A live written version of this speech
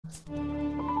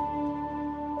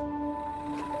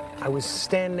I was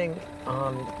standing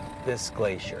on this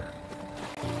glacier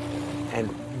and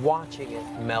watching it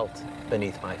melt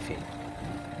beneath my feet.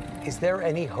 Is there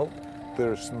any hope?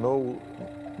 There's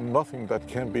nothing that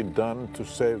can be done to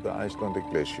save the Icelandic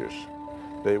glaciers.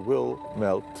 They will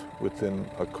melt within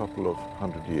a couple of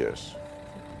 100 years.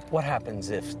 What happens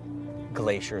if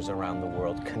glaciers around the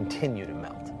world continue to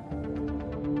melt?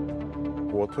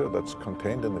 Water that's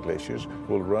contained in the glaciers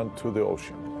will run to the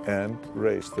ocean and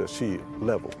raise the sea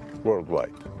level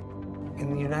worldwide.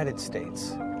 In the United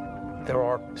States, there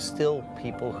are still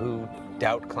people who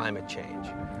doubt climate change,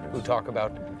 who talk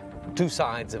about two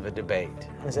sides of a debate.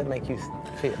 How does that make you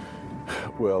feel?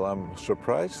 Well, I'm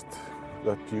surprised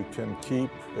that you can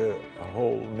keep a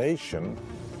whole nation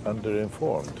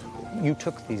underinformed. You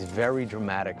took these very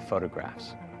dramatic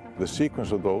photographs. The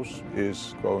sequence of those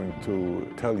is going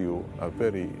to tell you a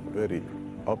very, very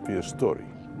obvious story.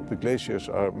 The glaciers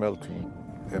are melting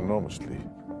enormously.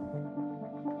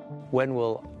 When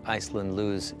will Iceland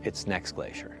lose its next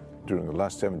glacier? During the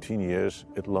last 17 years,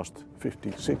 it lost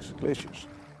 56 glaciers.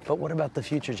 But what about the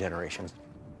future generations?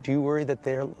 Do you worry that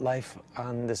their life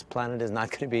on this planet is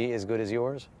not going to be as good as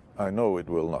yours? I know it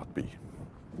will not be.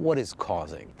 What is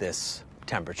causing this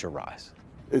temperature rise?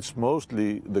 It's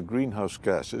mostly the greenhouse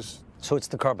gases. So it's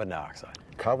the carbon dioxide?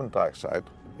 Carbon dioxide,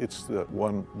 it's the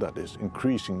one that is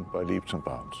increasing by leaps and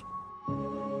bounds.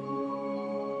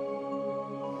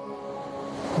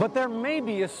 But there may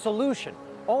be a solution,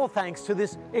 all thanks to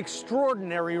this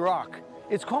extraordinary rock.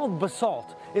 It's called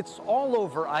basalt. It's all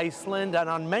over Iceland and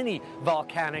on many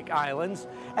volcanic islands,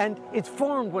 and it's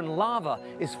formed when lava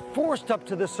is forced up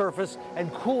to the surface and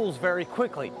cools very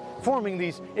quickly, forming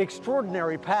these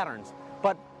extraordinary patterns.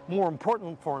 But more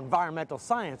important for environmental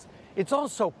science, it's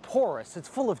also porous. It's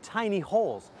full of tiny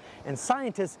holes. And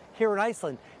scientists here in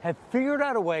Iceland have figured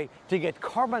out a way to get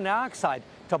carbon dioxide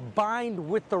to bind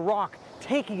with the rock,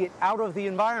 taking it out of the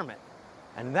environment.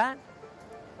 And that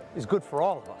is good for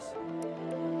all of us.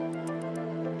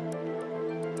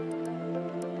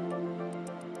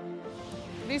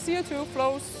 The CO2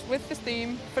 flows with the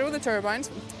steam through the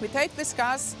turbines. We take this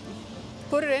gas,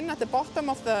 put it in at the bottom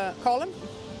of the column.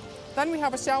 Then we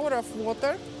have a shower of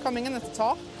water coming in at the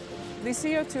top. The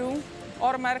CO2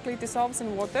 automatically dissolves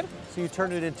in water. So you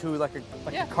turn it into like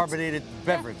a carbonated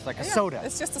beverage, like a soda.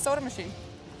 It's just a soda machine.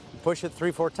 You push it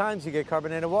 3-4 times, you get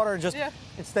carbonated water, and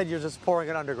instead you're just pouring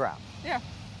it underground. Yeah.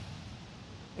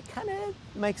 It kind of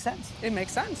makes sense. It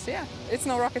makes sense, yeah. It's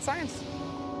no rocket science.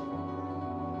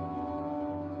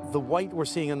 The white we're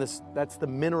seeing on this, that's the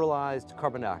mineralized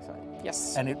carbon dioxide.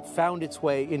 Yes. And it found its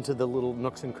way into the little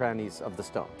nooks and crannies of the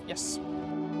stone. Yes.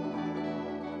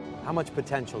 How much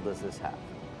potential does this have?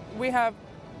 We have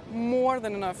more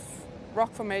than enough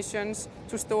rock formations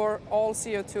to store all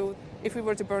CO2 if we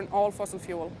were to burn all fossil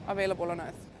fuel available on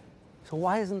Earth. So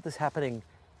why isn't this happening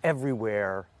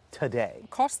everywhere today?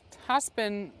 Cost has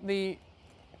been the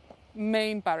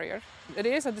main barrier. It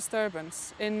is a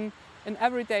disturbance in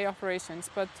everyday operations,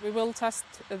 but we will test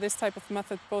this type of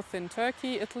method both in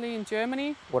Turkey, Italy, and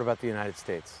Germany. What about the United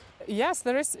States? Yes,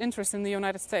 there is interest in the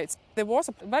United States. There was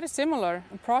a very similar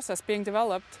process being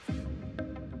developed.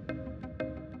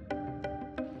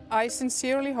 I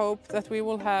sincerely hope that we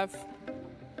will have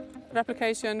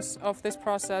replications of this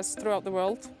process throughout the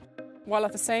world, while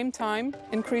at the same time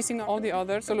increasing all the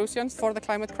other solutions for the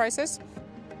climate crisis.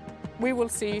 We will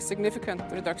see significant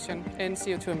reduction in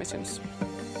CO2 emissions.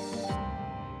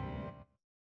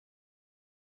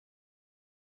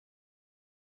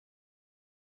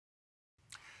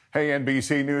 Hey,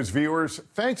 NBC News viewers,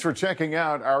 thanks for checking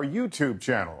out our YouTube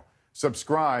channel.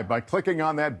 Subscribe by clicking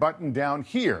on that button down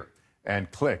here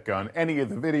and click on any of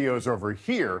the videos over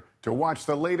here to watch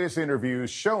the latest interviews,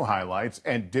 show highlights,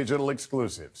 and digital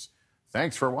exclusives.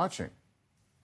 Thanks for watching.